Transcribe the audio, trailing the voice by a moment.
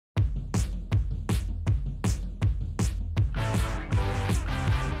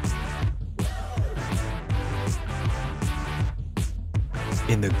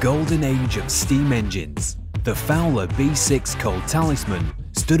In the golden age of steam engines, the Fowler B6 called Talisman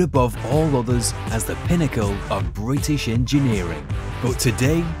stood above all others as the pinnacle of British engineering. But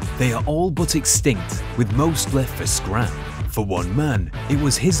today, they are all but extinct, with most left for scrap. For one man, it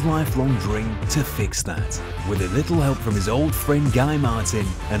was his lifelong dream to fix that. With a little help from his old friend Guy Martin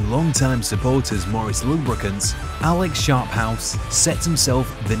and longtime supporters Morris Lubricants, Alex Sharphouse set himself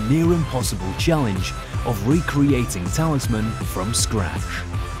the near impossible challenge of recreating Talisman from scratch.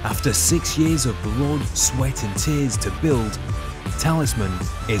 After 6 years of blood, sweat and tears to build, Talisman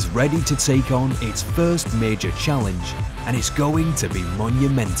is ready to take on its first major challenge, and it's going to be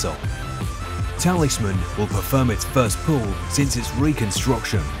monumental. Talisman will perform its first pull since its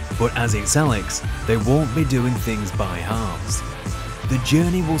reconstruction, but as it's Alex, they won't be doing things by halves. The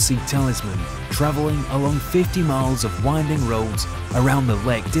journey will see Talisman travelling along 50 miles of winding roads around the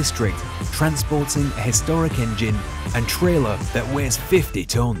Lake District, transporting a historic engine and trailer that weighs 50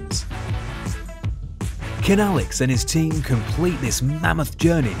 tons. Can Alex and his team complete this mammoth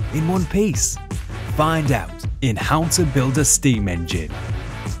journey in one piece? Find out in How to Build a Steam Engine.